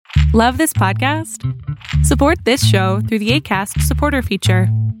Love this podcast? Support this show through the Acast supporter feature.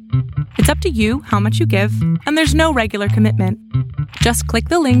 It's up to you how much you give, and there's no regular commitment. Just click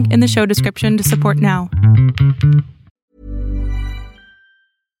the link in the show description to support now.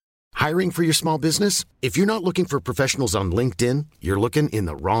 Hiring for your small business? If you're not looking for professionals on LinkedIn, you're looking in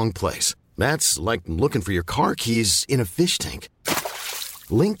the wrong place. That's like looking for your car keys in a fish tank.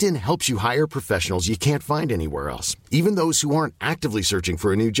 LinkedIn helps you hire professionals you can't find anywhere else, even those who aren't actively searching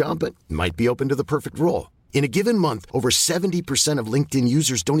for a new job but might be open to the perfect role. In a given month, over 70% of LinkedIn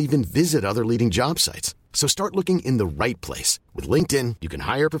users don't even visit other leading job sites. So start looking in the right place. With LinkedIn, you can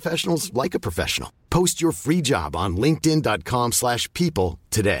hire professionals like a professional. Post your free job on linkedin.com/people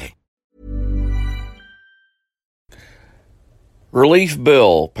today. Relief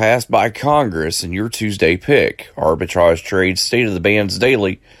bill passed by Congress in your Tuesday pick. Arbitrage Trade State of the Bands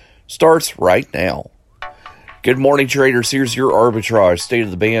Daily starts right now. Good morning, traders. Here's your Arbitrage State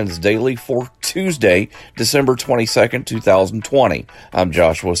of the Bands Daily for Tuesday, December 22nd, 2020. I'm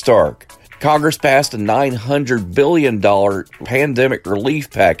Joshua Stark. Congress passed a $900 billion pandemic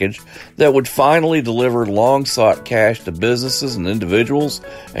relief package that would finally deliver long-sought cash to businesses and individuals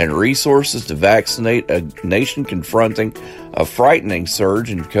and resources to vaccinate a nation confronting a frightening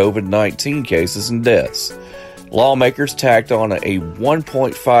surge in COVID-19 cases and deaths. Lawmakers tacked on a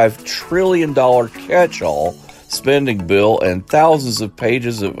 $1.5 trillion catch-all spending bill and thousands of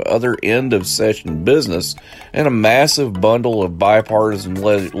pages of other end-of-session business and a massive bundle of bipartisan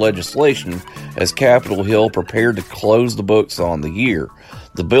legislation as Capitol Hill prepared to close the books on the year.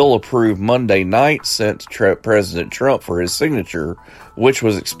 The bill approved Monday night sent to President Trump for his signature, which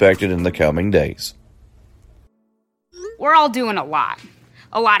was expected in the coming days. We're all doing a lot.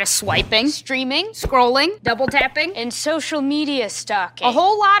 A lot of swiping, streaming, scrolling, double tapping, and social media stalking. A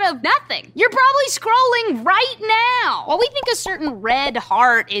whole lot of nothing. You're probably scrolling right now. While we think a certain red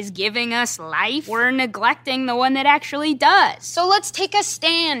heart is giving us life, we're neglecting the one that actually does. So let's take a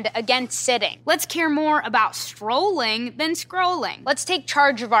stand against sitting. Let's care more about strolling than scrolling. Let's take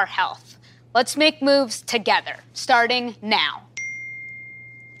charge of our health. Let's make moves together, starting now.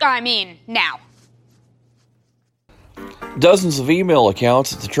 Now. Dozens of email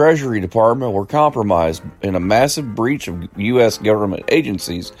accounts at the Treasury Department were compromised in a massive breach of U.S. government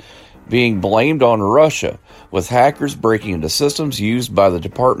agencies being blamed on Russia, with hackers breaking into systems used by the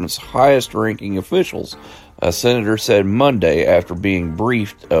department's highest-ranking officials, a senator said Monday after being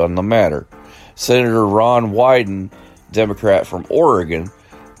briefed on the matter. Senator Ron Wyden, Democrat from Oregon,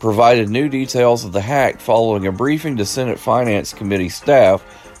 provided new details of the hack following a briefing to Senate Finance Committee staff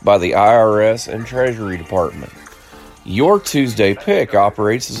by the IRS and Treasury Department. Your Tuesday pick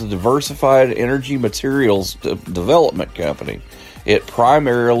operates as a diversified energy materials development company. It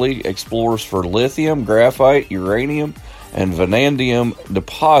primarily explores for lithium, graphite, uranium, and vanadium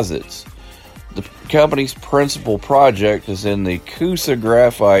deposits. The company's principal project is in the Coosa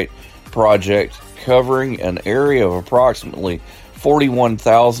Graphite Project, covering an area of approximately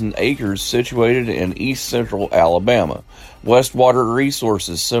 41,000 acres situated in east central Alabama. Westwater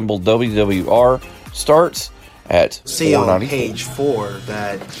Resources, symbol WWR, starts at see on page 4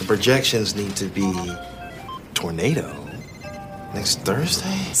 that the projections need to be tornado next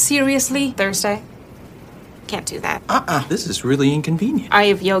Thursday. Seriously? Thursday? Can't do that. This is really inconvenient. I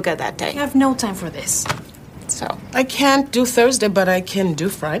have yoga that day. I have no time for this. So I can't do Thursday, but I can do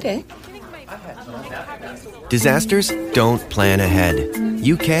Friday. Disasters don't plan ahead.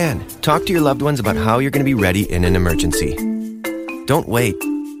 You can. Talk to your loved ones about how you're going to be ready in an emergency. Don't wait.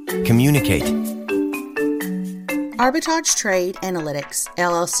 Communicate. Arbitrage Trade Analytics,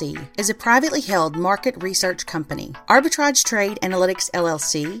 LLC, is a privately held market research company. Arbitrage Trade Analytics,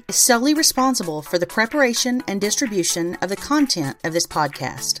 LLC, is solely responsible for the preparation and distribution of the content of this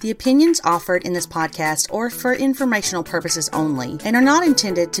podcast. The opinions offered in this podcast are for informational purposes only and are not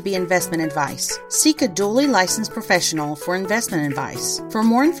intended to be investment advice. Seek a duly licensed professional for investment advice. For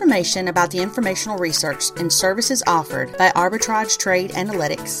more information about the informational research and services offered by Arbitrage Trade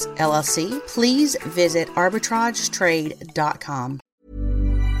Analytics, LLC, please visit arbitragetrade.com.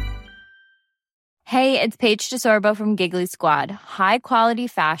 Hey, it's Paige DeSorbo from Giggly Squad. High quality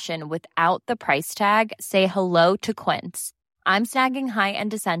fashion without the price tag. Say hello to Quince. I'm snagging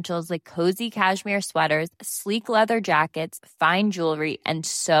high-end essentials like cozy cashmere sweaters, sleek leather jackets, fine jewelry, and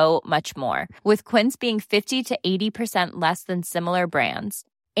so much more. With Quince being 50 to 80% less than similar brands.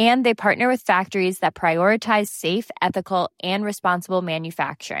 And they partner with factories that prioritize safe, ethical, and responsible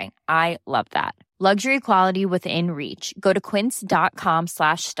manufacturing. I love that. Luxury quality within reach. Go to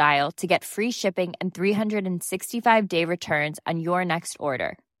quince.com/style to get free shipping and 365-day returns on your next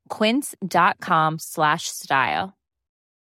order. Quince.com/style.